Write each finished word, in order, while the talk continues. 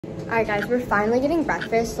Alright guys, we're finally getting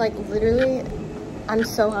breakfast. Like literally, I'm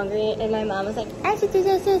so hungry and my mom was like, I should do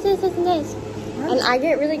this, this, this, this, and this. And I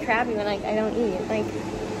get really crabby when like I don't eat. Like,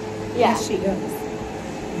 yeah. Yes, she does.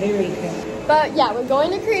 Very good. But yeah, we're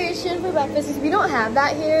going to Creation for breakfast because we don't have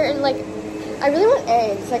that here. And like, I really want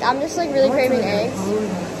eggs. Like, I'm just like really craving eggs.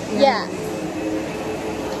 Yeah.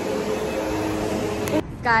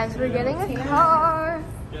 Guys, we're getting a car.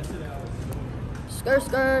 Skirt,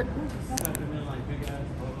 skirt.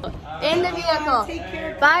 In the vehicle.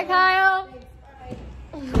 Bye, Kyle.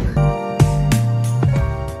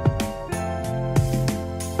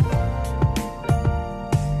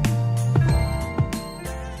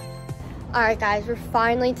 All right, guys, we're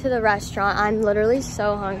finally to the restaurant. I'm literally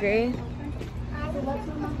so hungry.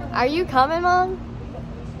 Are you coming, Mom?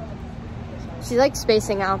 She's like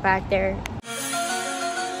spacing out back there.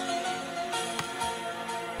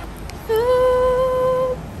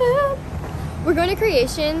 We're going to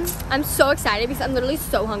Creation. I'm so excited because I'm literally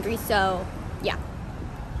so hungry, so yeah.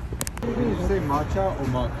 Did you say matcha or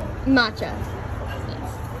maca? Matcha.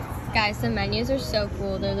 Yes. Guys, the menus are so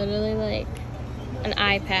cool. They're literally like an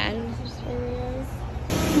iPad.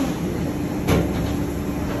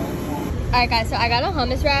 Alright guys, so I got a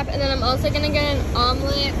hummus wrap and then I'm also gonna get an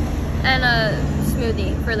omelet and a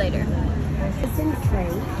smoothie for later. Listen,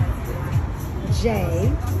 Frank,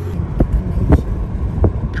 Jay.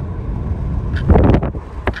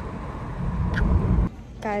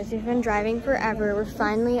 Guys, we've been driving forever. We're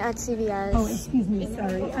finally at CVS. Oh, excuse me,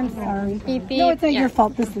 sorry. I'm sorry. Beep, beep. No, it's not your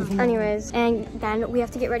fault. This is Anyways, and then we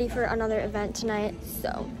have to get ready for another event tonight,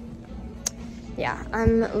 so yeah,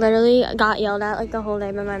 I'm literally got yelled at like the whole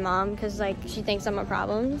day by my mom because like she thinks I'm a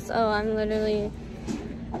problem, so I'm literally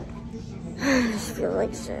I just feel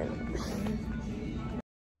like shit.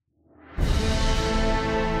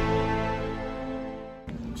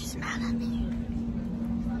 She's mad at me.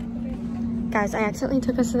 Guys, I accidentally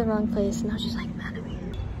took us to the wrong place and now she's like mad at me.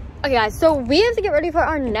 Okay guys, so we have to get ready for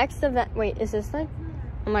our next event. Wait, is this like,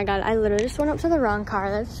 oh my god, I literally just went up to the wrong car.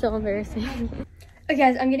 That's so embarrassing. Okay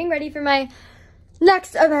guys, I'm getting ready for my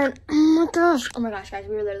next event. Oh my gosh guys,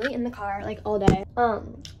 we were literally in the car like all day.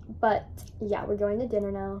 But yeah, we're going to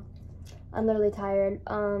dinner now. I'm literally tired.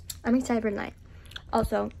 I'm excited for tonight.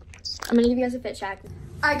 Also, I'm gonna give you guys a fit check.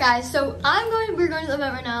 Alright guys, so we're going to the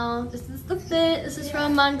event right now. This is the fit. This is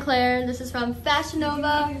from Montclair. This is from Fashion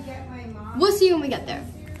Nova. We'll see you when we get there.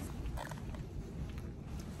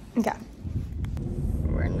 Okay.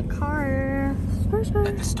 We're in the car.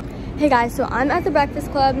 Hey guys, so I'm at the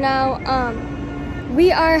Breakfast Club now.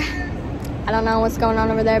 We are, I don't know what's going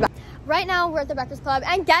on over there, but right now we're at the Breakfast Club,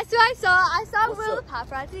 and guess who I saw? I saw Will the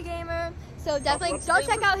Paparazzi Gamer. So definitely go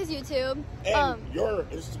check out his YouTube. And your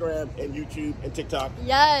Instagram and YouTube and TikTok.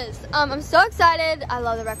 Yes. I'm so excited. I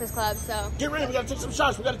love the Breakfast Club, so. Get ready, we gotta take some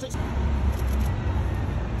shots. We gotta take some.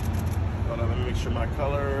 Hold on, let me make sure my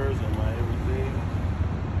colors and my everything.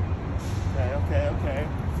 Okay.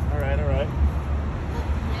 All right.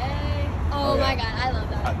 Yay. Oh my god, I love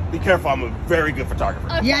that. Be careful, I'm a very good photographer.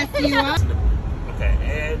 Okay. Yes, you are. Okay,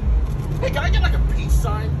 and hey, can I get like a peace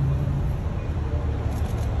sign?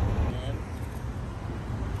 And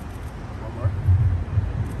one more.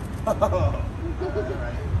 All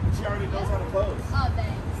right. She already knows how to pose. Oh,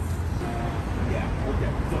 thanks. Yeah,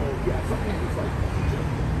 okay. So, yeah, something that's like...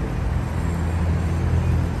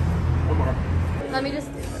 One more. Let me just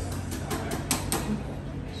do it.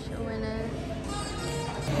 Showing it.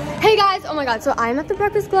 Hey guys, oh my god, so I'm at the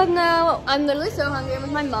Breakfast Club now. I'm literally so hungry. I'm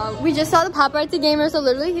with my mom. We just saw the Paparazzi Gamer, so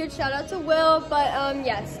literally huge shout out to Will. But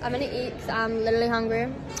yes, I'm gonna eat because I'm literally hungry.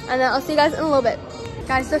 And then I'll see you guys in a little bit.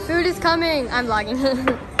 Guys, the food is coming. I'm vlogging.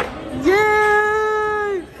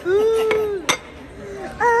 Yay! Food!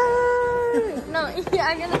 No, yeah,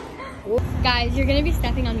 I'm gonna... Guys, you're gonna be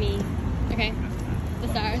stepping on me. Okay? The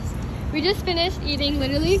stars. We just finished eating,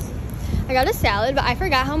 literally. I got a salad, but I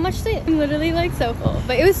forgot how much to eat. I'm literally like so full,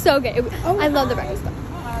 but it was so good. I love the Breakfast Club.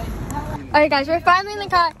 Alright guys, we're finally in the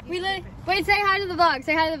car. Wait, say hi to the vlog.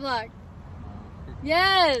 Say hi to the vlog.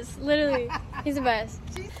 Yes, literally. He's the best.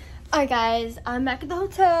 Alright guys, I'm back at the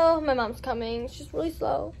hotel. My mom's coming. She's really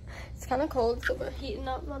slow. It's kind of cold, so we're heating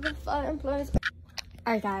up the fireplace.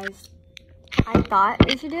 Alright guys, I thought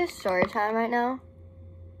we should do a story time right now.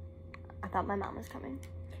 I thought my mom was coming.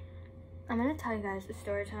 I'm gonna tell you guys the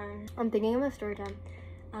story time. I'm thinking of a story time.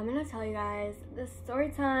 I'm gonna tell you guys the story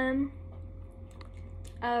time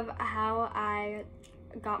of how I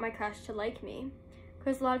got my crush to like me.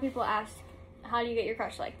 Because a lot of people ask, how do you get your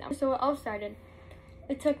crush to like them? So it all started,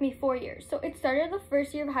 it took me 4 years. So it started the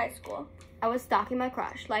first year of high school. I was stalking my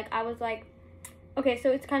crush. Like, I was like, okay, so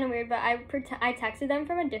it's kind of weird, but I texted them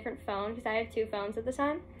from a different phone because I had 2 phones at the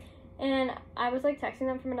time. And I was like texting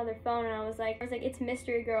them from another phone, and I was like, it's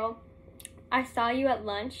mystery girl. I saw you at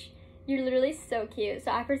lunch. You're literally so cute.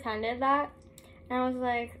 So I pretended that, and I was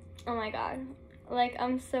like, oh my god, like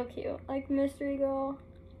I'm so cute, like mystery girl,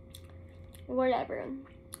 whatever.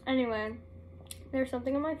 Anyway, there's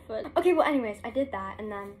something on my foot. Okay, well anyways, I did that,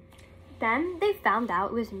 and then they found out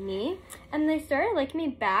it was me, and they started liking me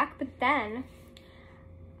back. But then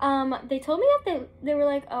they told me that they were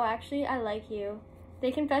like, oh, actually I like you.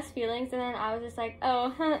 They confessed feelings, and then I was just like,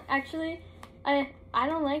 oh, actually I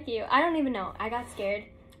don't like you. I don't even know. I got scared.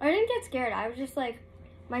 Or I didn't get scared. I was just like,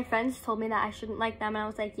 my friends told me that I shouldn't like them, and I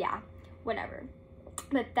was like, yeah, whatever.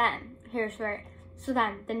 But then, here's where, so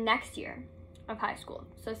then the next year of high school,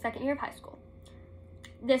 so second year of high school,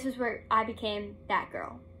 this is where I became that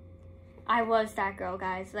girl. I was that girl,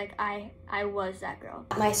 guys. Like, I was that girl.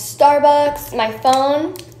 My Starbucks, my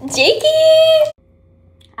phone, Jakey!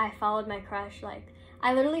 I followed my crush. Like,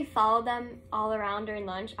 I literally followed them all around during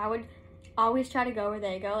lunch. I would always try to go where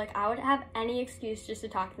they go. Like, I would have any excuse just to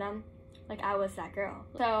talk to them. Like, I was that girl.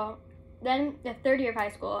 So then the third year of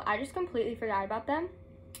high school, I just completely forgot about them.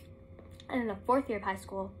 And in the fourth year of high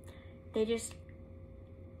school, they just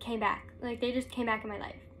came back. Like, they just came back in my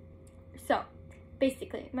life. So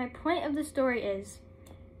basically, my point of the story is,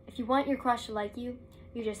 if you want your crush to like you,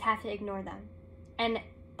 you just have to ignore them. And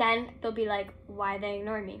then they'll be like, why they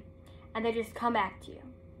ignored me? And they just come back to you.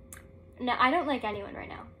 Now, I don't like anyone right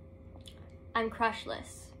now. I'm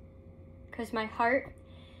crushless. Because my heart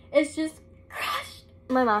is just crushed.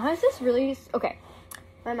 My mom has this really, okay.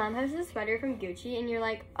 My mom has this sweater from Gucci, and you're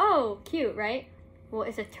like, oh, cute, right? Well,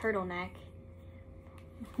 it's a turtleneck.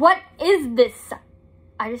 What is this?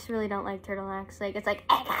 I just really don't like turtlenecks. Like, it's like,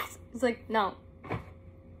 hey guys. It's like, no.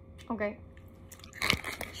 Okay.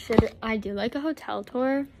 I do like a hotel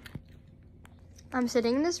tour. I'm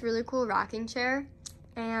sitting in this really cool rocking chair,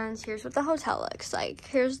 and here's what the hotel looks like.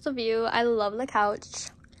 Here's the view. I love the couch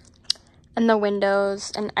and the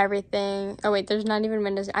windows and everything. Oh wait, there's not even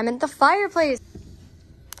windows. I'm in the fireplace.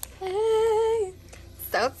 Hey,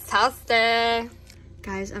 so toasty.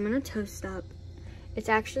 Guys, I'm gonna toast up. It's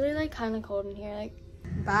actually like kind of cold in here. Like,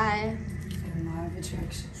 bye.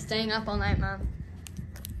 Staying up all night, Mom.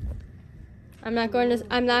 I'm not going to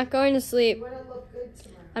sleep.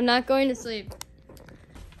 I'm not going to sleep.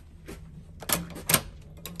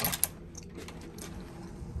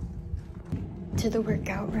 To the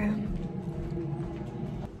workout room.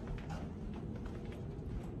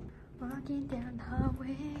 Walking down the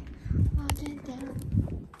hallway, walking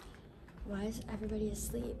down. Why is everybody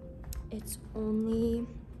asleep? It's only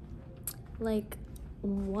like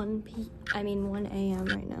 1 a.m.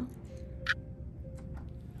 right now.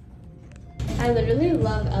 I literally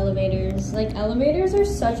love elevators. Like, elevators are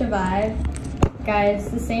such a vibe.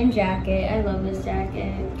 Guys, the same jacket. I love this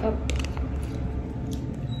jacket. Oh.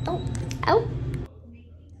 Oh. Ow.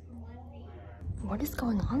 What is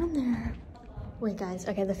going on in there? Wait, guys.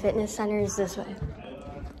 Okay, the fitness center is this way.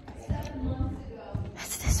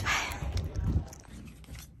 It's this way.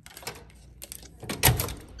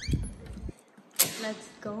 Let's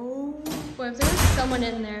go. What if there was someone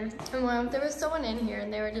in there? And what if there was someone in here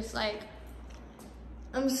and they were just like,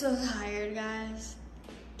 I'm so tired, guys.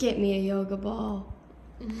 Get me a yoga ball.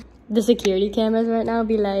 The security cameras right now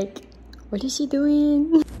be like, what is she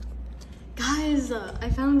doing? Guys, I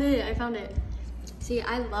found it. I found it. See,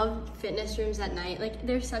 I love fitness rooms at night. Like,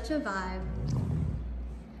 they're such a vibe.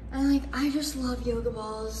 And like, I just love yoga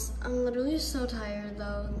balls. I'm literally so tired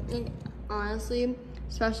though. Like, honestly,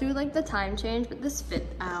 especially with like the time change, but this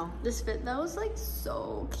fit, that was like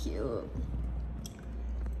so cute.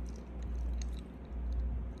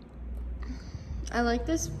 I like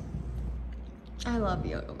this. I love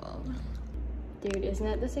yoga balls. Dude, isn't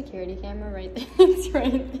that the security camera right there? It's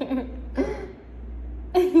right there.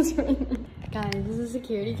 It's right there. Guys, this is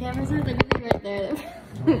security cameras are literally right there.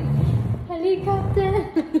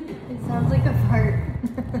 Helicopter. It sounds like a fart.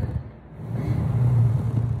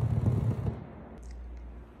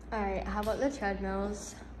 Alright, how about the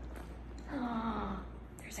treadmills? Oh,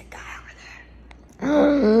 there's a guy over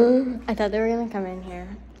there. I thought they were gonna come in here.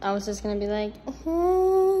 I was just gonna be like,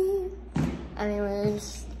 hey.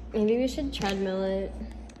 Anyways, maybe we should treadmill it.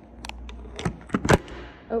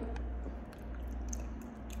 Oh.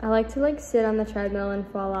 I like to like sit on the treadmill and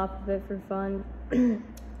fall off of it for fun.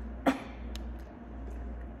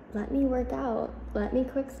 Let me work out. Let me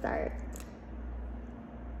quick start.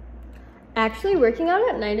 Actually, working out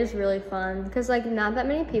at night is really fun because like not that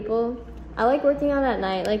many people. I like working out at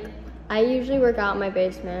night. Like, I usually work out in my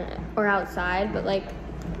basement or outside, but like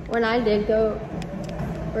when I did go,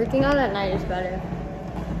 working out at night is better.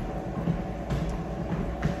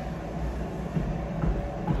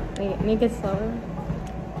 Wait, make it slower.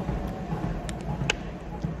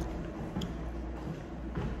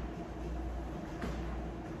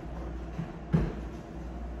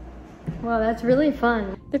 Wow, that's really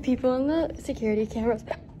fun. The people in the security cameras.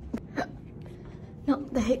 No,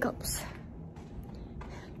 the hiccups.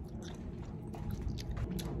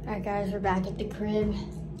 Alright guys, we're back at the crib.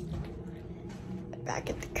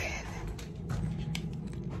 Back at the crib.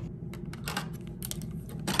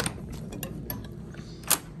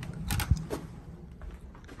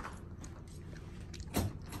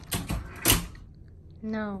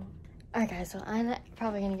 No. Alright guys, so I'm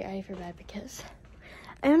probably gonna get ready for bed because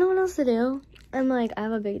I don't know what else to do. I'm like, I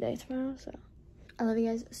have a big day tomorrow, so I love you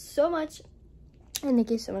guys so much. And thank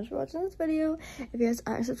you so much for watching this video. If you guys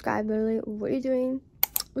aren't subscribed, literally, what are you doing?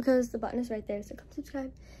 Because the button is right there, so come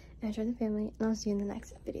subscribe and join the family. And I'll see you in the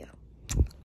next video.